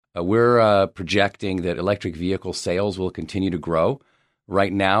We're projecting that electric vehicle sales will continue to grow.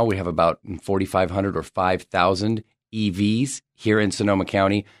 Right now, we have about 4,500 or 5,000 EVs here in Sonoma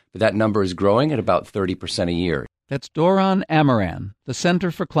County, but that number is growing at about 30% a year. That's Doron Amaran, the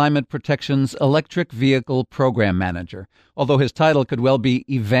Center for Climate Protection's Electric Vehicle Program Manager, although his title could well be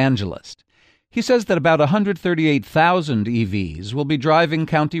Evangelist. He says that about 138,000 EVs will be driving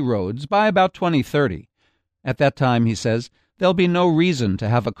county roads by about 2030. At that time, he says, there'll be no reason to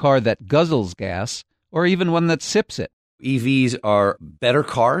have a car that guzzles gas or even one that sips it. EVs are better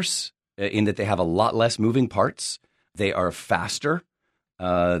cars in that they have a lot less moving parts. They are faster.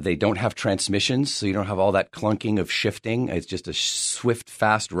 They don't have transmissions, so you don't have all that clunking of shifting. It's just a swift,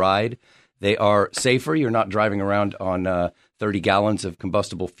 fast ride. They are safer. You're not driving around on 30 gallons of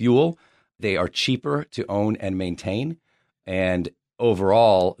combustible fuel. They are cheaper to own and maintain. And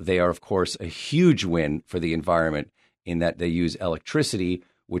overall, they are, of course, a huge win for the environment in that they use electricity,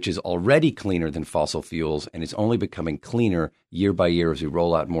 which is already cleaner than fossil fuels, and is only becoming cleaner year by year as we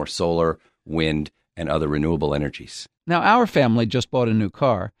roll out more solar, wind, and other renewable energies. Now, our family just bought a new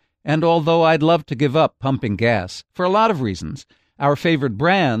car, and although I'd love to give up pumping gas, for a lot of reasons, our favorite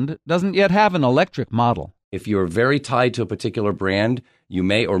brand doesn't yet have an electric model. If you're very tied to a particular brand, you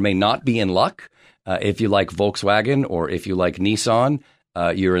may or may not be in luck. If you like Volkswagen or if you like Nissan,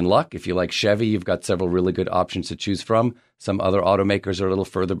 you're in luck. If you like Chevy, you've got several really good options to choose from. Some other automakers are a little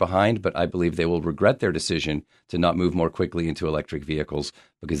further behind, but I believe they will regret their decision to not move more quickly into electric vehicles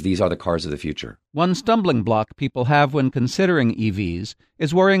because these are the cars of the future. One stumbling block people have when considering EVs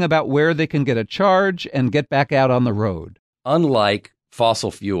is worrying about where they can get a charge and get back out on the road. Unlike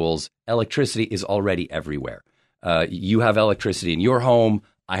fossil fuels, electricity is already everywhere. You have electricity in your home.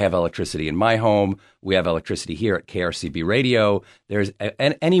 I have electricity in my home. We have electricity here at KRCB Radio. There's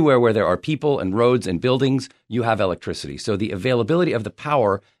anywhere where there are people and roads and buildings, you have electricity. So the availability of the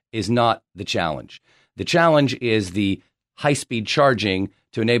power is not the challenge. The challenge is the high-speed charging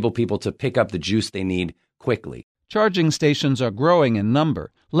to enable people to pick up the juice they need quickly. Charging stations are growing in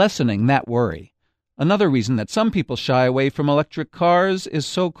number, lessening that worry. Another reason that some people shy away from electric cars is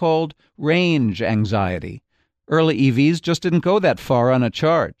so-called range anxiety. Early EVs just didn't go that far on a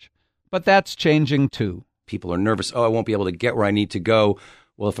charge. But that's changing, too. People are nervous. I won't be able to get where I need to go.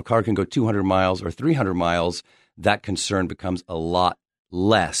 Well, if a car can go 200 miles or 300 miles, that concern becomes a lot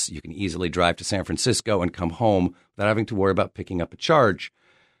less. You can easily drive to San Francisco and come home without having to worry about picking up a charge.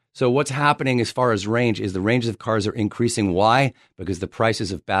 So what's happening as far as range is the ranges of cars are increasing. Why? Because the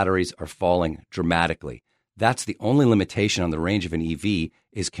prices of batteries are falling dramatically. That's the only limitation on the range of an EV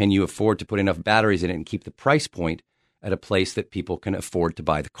is can you afford to put enough batteries in it and keep the price point at a place that people can afford to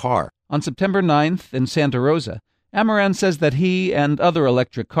buy the car. On September 9th in Santa Rosa, Amaran says that he and other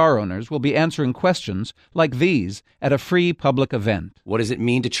electric car owners will be answering questions like these at a free public event. What does it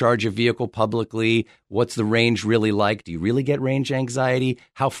mean to charge your vehicle publicly? What's the range really like? Do you really get range anxiety?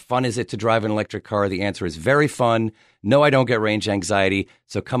 How fun is it to drive an electric car? The answer is very fun. No, I don't get range anxiety.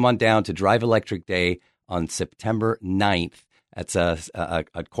 So come on down to Drive Electric Day on September 9th. That's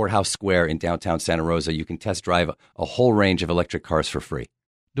at Courthouse Square in downtown Santa Rosa. You can test drive a whole range of electric cars for free.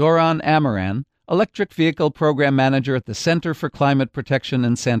 Doron Amaran, Electric Vehicle Program Manager at the Center for Climate Protection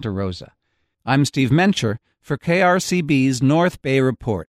in Santa Rosa. I'm Steve Mencher for KRCB's North Bay Report.